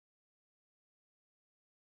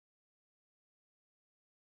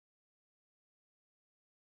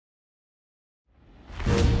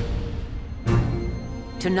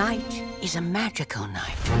Tonight is a magical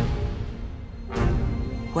night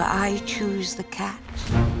where I choose the cat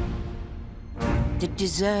that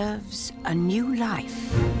deserves a new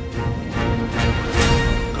life.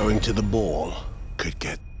 Going to the ball could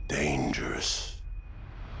get dangerous.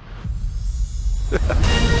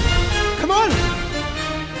 Come on!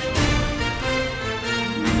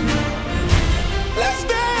 Let's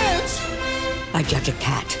dance! I judge a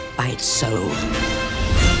cat by its soul.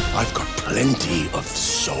 I've got plenty of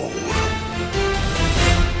soul.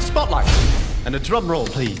 Spotlight. And a drum roll,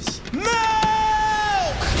 please. Milk!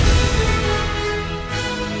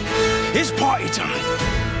 It's party time.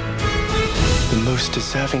 The most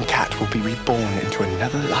deserving cat will be reborn into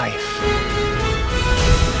another life.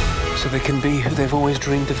 So they can be who they've always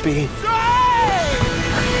dreamed of being.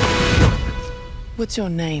 What's your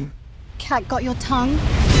name? Cat got your tongue?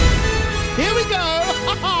 Here we go!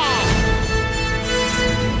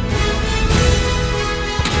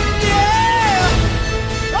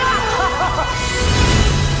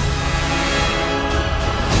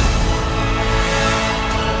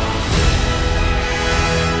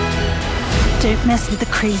 Don't mess with the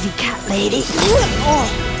crazy cat lady.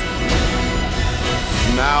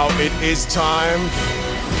 Now it is time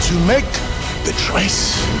to make the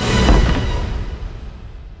choice.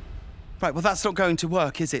 Right, well, that's not going to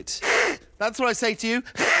work, is it? That's what I say to you.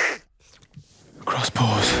 Cross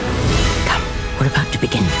paws. Come, we're about to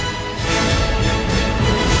begin.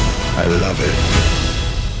 I love it.